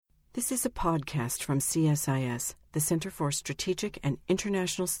This is a podcast from CSIS, the Center for Strategic and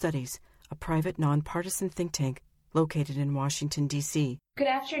International Studies, a private nonpartisan think tank located in Washington, D.C. Good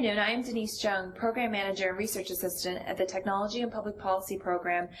afternoon. I am Denise Jung, Program Manager and Research Assistant at the Technology and Public Policy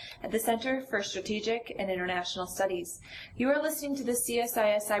Program at the Center for Strategic and International Studies. You are listening to the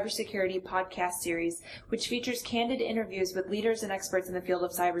CSIS Cybersecurity podcast series, which features candid interviews with leaders and experts in the field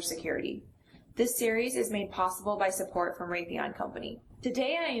of cybersecurity. This series is made possible by support from Raytheon Company.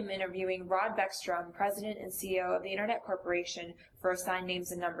 Today I am interviewing Rod Beckstrom, President and CEO of the Internet Corporation for Assigned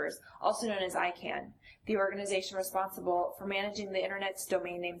Names and Numbers, also known as ICANN, the organization responsible for managing the Internet's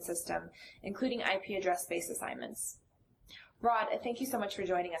domain name system, including IP address-based assignments. Rod, thank you so much for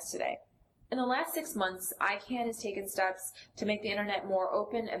joining us today. In the last 6 months, ICANN has taken steps to make the Internet more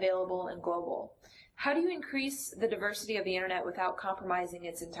open, available, and global. How do you increase the diversity of the Internet without compromising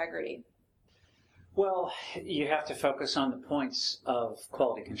its integrity? Well, you have to focus on the points of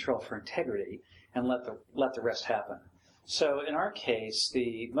quality control for integrity and let the rest happen. So in our case,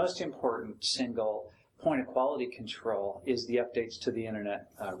 the most important single point of quality control is the updates to the Internet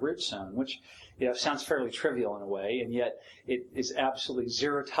root zone, which sounds fairly trivial in a way, and yet it is absolutely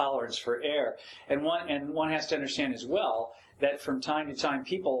zero tolerance for error. And one has to understand as well that from time to time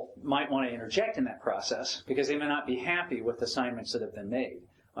people might want to interject in that process because they may not be happy with assignments that have been made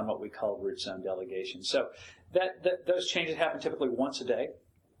on what we call root zone delegation. So those changes happen typically once a day,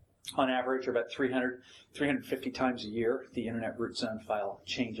 on average, or about 350 times a year. The Internet root zone file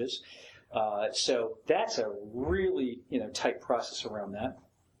changes. So that's a really tight process around that.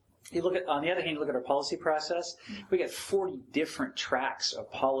 On the other hand, you look at our policy process. We got 40 different tracks of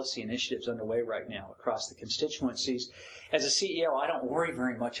policy initiatives underway right now across the constituencies. As a CEO, I don't worry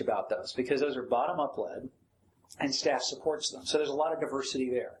very much about those because those are bottom-up led, and staff supports them. So there's a lot of diversity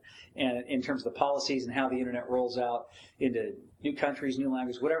there. And in terms of the policies and how the Internet rolls out into new countries, new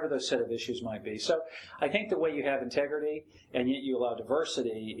languages, whatever those set of issues might be. So I think the way you have integrity and yet you allow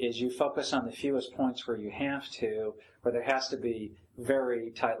diversity is you focus on the fewest points where you have to, where there has to be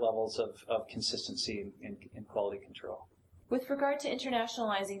very tight levels of consistency and quality control. With regard to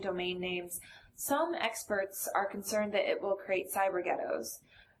internationalizing domain names, some experts are concerned that it will create cyber ghettos.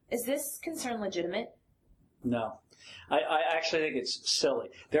 Is this concern legitimate? No. I actually think it's silly.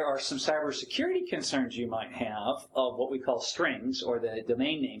 There are some cybersecurity concerns you might have of what we call strings, or the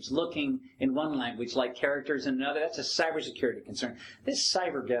domain names, looking in one language like characters in another. That's a cybersecurity concern. This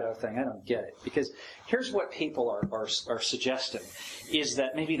cyber ghetto thing, I don't get it. Because here's what people are suggesting, is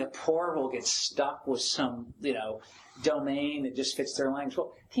that maybe the poor will get stuck with some, domain that just fits their language.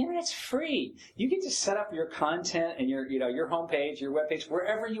 Well, the Internet's free. You get to set up your content and your homepage, your webpage,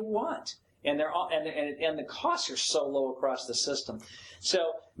 wherever you want. And the costs are so low across the system.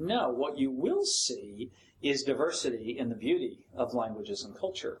 So, no, what you will see is diversity in the beauty of languages and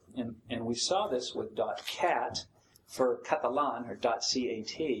culture. And we saw this with .cat for Catalan, or .cat,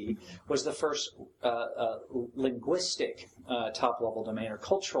 was the first linguistic top-level domain, or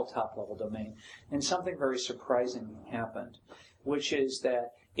cultural top-level domain. And something very surprising happened, which is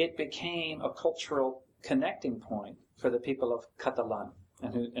that it became a cultural connecting point for the people of Catalan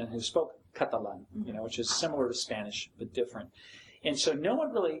and who spoke Catalan, which is similar to Spanish but different. And so no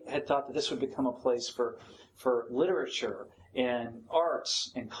one really had thought that this would become a place for literature and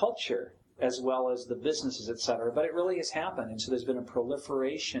arts and culture, as well as the businesses, et cetera. But it really has happened. And so there's been a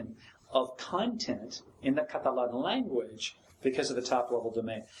proliferation of content in the Catalan language because of the top-level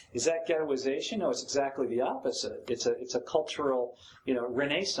domain. Is that ghettoization? No, it's exactly the opposite. It's a cultural,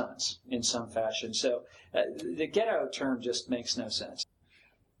 renaissance in some fashion. So the ghetto term just makes no sense.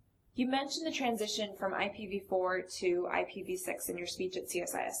 You mentioned the transition from IPv4 to IPv6 in your speech at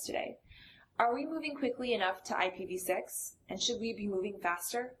CSIS today. Are we moving quickly enough to IPv6, and should we be moving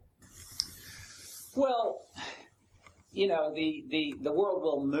faster? Well, the world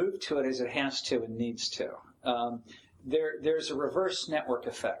will move to it as it has to and needs to. There's a reverse network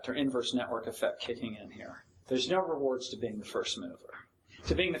effect or inverse network effect kicking in here. There's no rewards to being the first mover.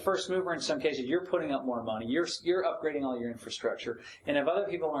 To being the first mover, in some cases, you're putting up more money, you're upgrading all your infrastructure, and if other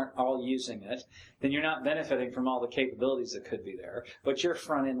people aren't all using it, then you're not benefiting from all the capabilities that could be there, but you're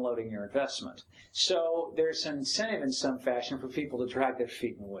front-end loading your investment. So there's an incentive in some fashion for people to drag their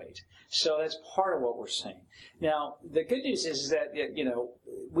feet and wait. So that's part of what we're seeing. Now, the good news is that,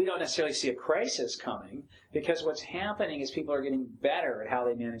 we don't necessarily see a crisis coming, because what's happening is people are getting better at how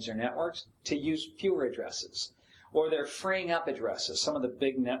they manage their networks to use fewer addresses. Or they're freeing up addresses. Some of the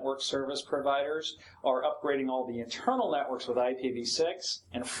big network service providers are upgrading all the internal networks with IPv6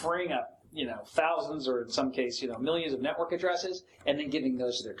 and freeing up thousands or in some case, millions of network addresses and then giving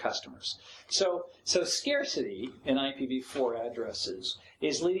those to their customers. So scarcity in IPv4 addresses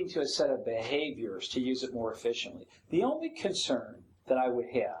is leading to a set of behaviors to use it more efficiently. The only concern that I would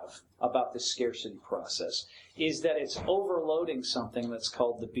have about this scarcity process is that it's overloading something that's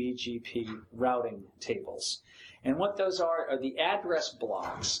called the BGP routing tables. And what those are the address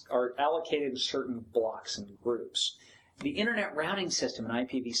blocks are allocated in certain blocks and groups. The Internet routing system in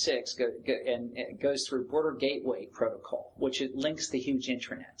IPv6 goes through Border Gateway Protocol, which it links the huge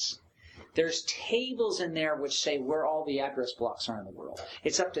intranets. There's tables in there which say where all the address blocks are in the world.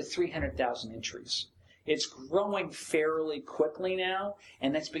 It's up to 300,000 entries. It's growing fairly quickly now,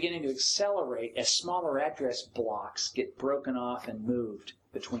 and that's beginning to accelerate as smaller address blocks get broken off and moved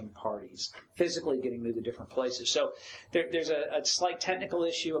between parties, physically getting moved to different places. So there's a slight technical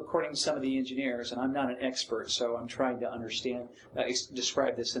issue according to some of the engineers, and I'm not an expert, so I'm trying to understand,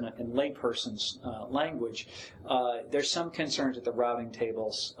 describe this in layperson's language. There's some concerns that the routing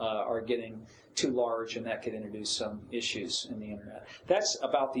tables are getting too large, and that could introduce some issues in the Internet. That's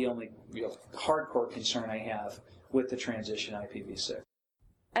about the only hardcore concern I have with the transition to IPv6.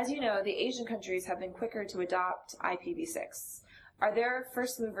 As you know, the Asian countries have been quicker to adopt IPv6. Are there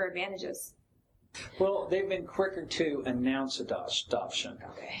first mover advantages? Well, they've been quicker to announce adoption.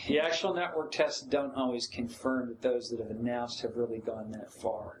 Okay. The actual network tests don't always confirm that those that have announced have really gone that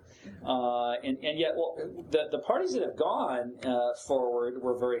far. And yet, the parties that have gone forward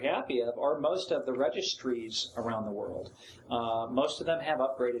we're very happy of are most of the registries around the world. Most of them have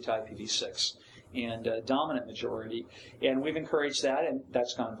upgraded to IPv6. And a dominant majority, and we've encouraged that, and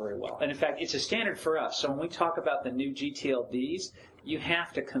that's gone very well. And in fact, it's a standard for us. So when we talk about the new GTLDs, you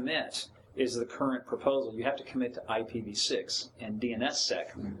have to commit, is the current proposal, you have to commit to IPv6 and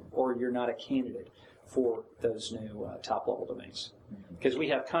DNSSEC, or you're not a candidate for those new top-level domains. Because we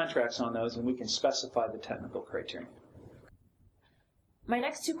have contracts on those, and we can specify the technical criteria. My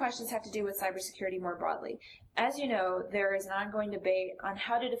next two questions have to do with cybersecurity more broadly. As you know, there is an ongoing debate on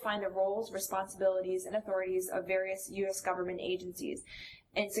how to define the roles, responsibilities, and authorities of various U.S. government agencies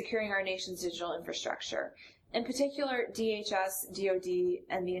in securing our nation's digital infrastructure, in particular DHS, DoD,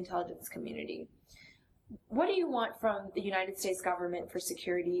 and the intelligence community. What do you want from the United States government for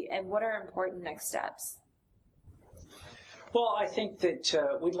security, and what are important next steps? Well, I think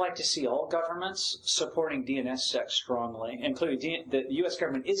that we'd like to see all governments supporting DNSSEC strongly, including the U.S.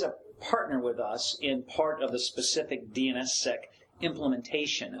 government is a partner with us in part of the specific DNSSEC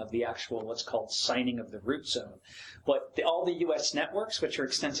implementation of the actual what's called signing of the root zone. But all the U.S. networks, which are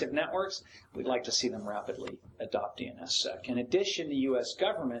extensive networks, we'd like to see them rapidly adopt DNSSEC. In addition, the U.S.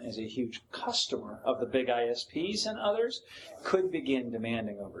 government, as a huge customer of the big ISPs and others, could begin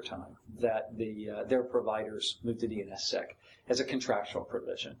demanding over time that their providers move to DNSSEC as a contractual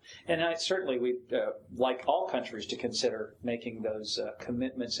provision. And certainly we'd like all countries to consider making those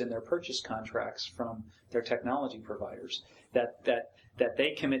commitments in their purchase contracts from their technology providers, that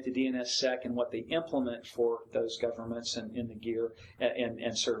they commit to DNSSEC and what they implement for those governments and in the gear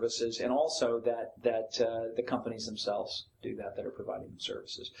and services, and also that the companies themselves do that are providing them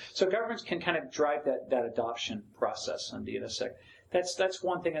services. So governments can kind of drive that adoption process on DNSSEC. That's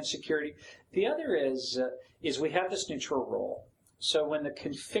one thing on security. The other is we have this neutral role. So when the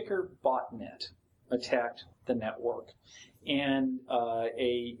Configure botnet attacked the network, and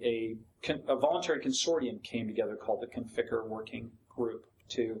a voluntary consortium came together called the Configure Working Group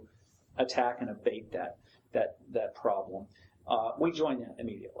to attack and abate that problem, we joined that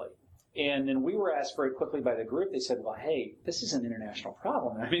immediately. And then we were asked very quickly by the group, they said, well, hey, this is an international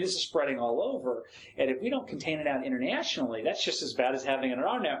problem. I mean, this is spreading all over. And if we don't contain it out internationally, that's just as bad as having it on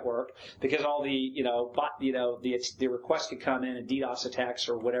our network, because all the requests could come in and DDoS attacks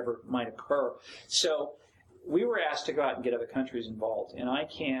or whatever might occur. So we were asked to go out and get other countries involved. And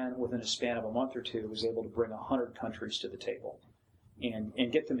ICANN, within a span of a month or two, was able to bring 100 countries to the table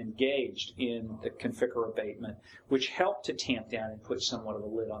and get them engaged in the Configure abatement, which helped to tamp down and put somewhat of a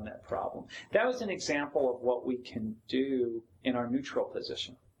lid on that problem. That was an example of what we can do in our neutral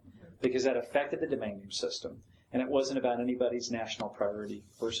position, because that affected the domain name system, and it wasn't about anybody's national priority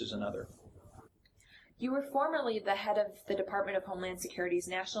versus another. You were formerly the head of the Department of Homeland Security's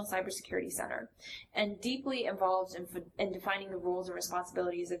National Cybersecurity Center, and deeply involved in defining the roles and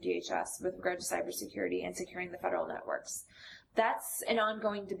responsibilities of DHS with regard to cybersecurity and securing the federal networks. That's an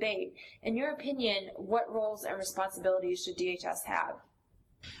ongoing debate. In your opinion, what roles and responsibilities should DHS have?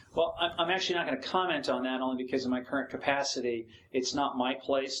 Well, I'm actually not going to comment on that, only because in my current capacity, it's not my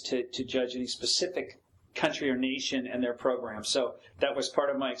place to judge any specific country or nation and their program. So that was part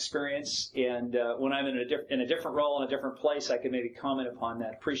of my experience. And when I'm in a different role in a different place, I can maybe comment upon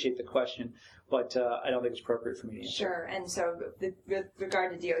that. Appreciate the question, but I don't think it's appropriate for me to answer. Sure. And so with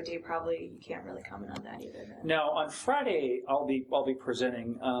regard to DoD, probably you can't really comment on that either. Then. No, on Friday I'll be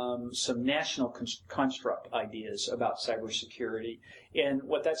presenting some national construct ideas about cybersecurity, and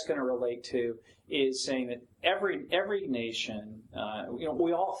what that's going to relate to is saying that every nation,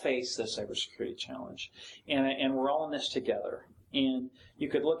 we all face the cybersecurity challenge, and we're all in this together. And you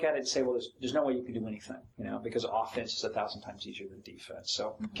could look at it and say, well, there's no way you can do anything, because offense is 1,000 times easier than defense.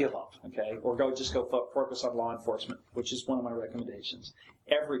 So give up, okay? Or go focus on law enforcement, which is one of my recommendations.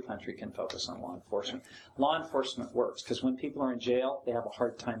 Every country can focus on law enforcement. Law enforcement works because when people are in jail, they have a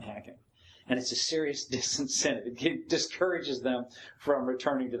hard time hacking. And it's a serious disincentive. It discourages them from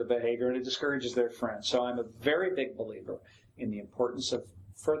returning to the behavior, and it discourages their friends. So I'm a very big believer in the importance of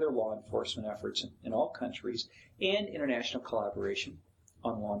further law enforcement efforts in all countries and international collaboration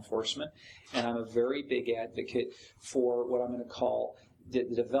on law enforcement. And I'm a very big advocate for what I'm going to call the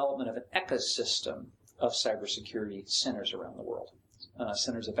development of an ecosystem of cybersecurity centers around the world.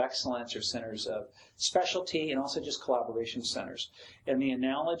 Centers of excellence or centers of specialty, and also just collaboration centers. And the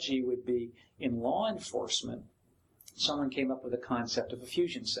analogy would be in law enforcement, someone came up with a concept of a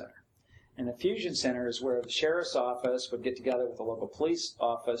fusion center. And a fusion center is where the sheriff's office would get together with the local police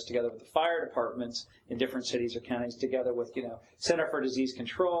office, together with the fire departments in different cities or counties, together with, Center for Disease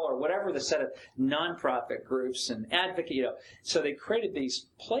Control or whatever the set of nonprofit groups and advocate, So they created these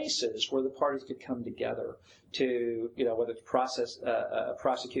places where the parties could come together to, whether it's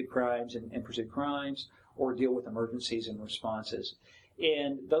prosecute crimes and pursue crimes or deal with emergencies and responses.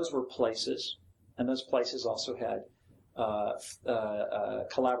 And those were places, and those places also had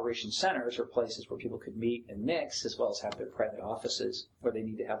collaboration centers, or places where people could meet and mix, as well as have their private offices where they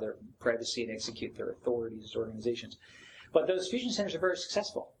need to have their privacy and execute their authorities as organizations. But those fusion centers are very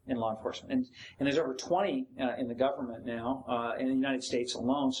successful in law enforcement. And there's over 20 in the government now, in the United States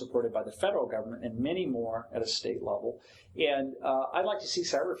alone, supported by the federal government, and many more at a state level. And I'd like to see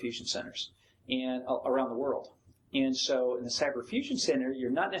cyber fusion centers around the world. And so in the Cyber Fusion Center, you're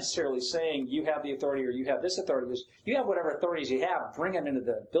not necessarily saying you have the authority or you have this authority. You have whatever authorities you have, bring them into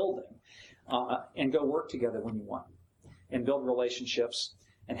the building and go work together when you want and build relationships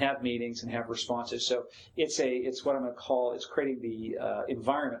and have meetings and have responses. So it's what I'm going to call, it's creating the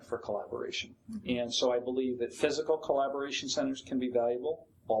environment for collaboration. And so I believe that physical collaboration centers can be valuable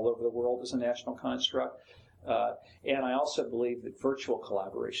all over the world as a national construct. And I also believe that virtual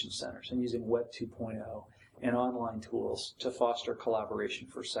collaboration centers and using Web 2.0 and online tools to foster collaboration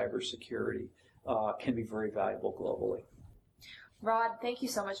for cybersecurity can be very valuable globally. Rod, thank you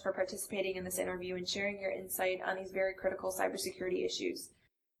so much for participating in this interview and sharing your insight on these very critical cybersecurity issues.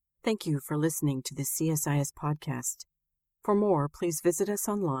 Thank you for listening to the CSIS podcast. For more, please visit us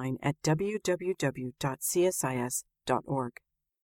online at www.csis.org.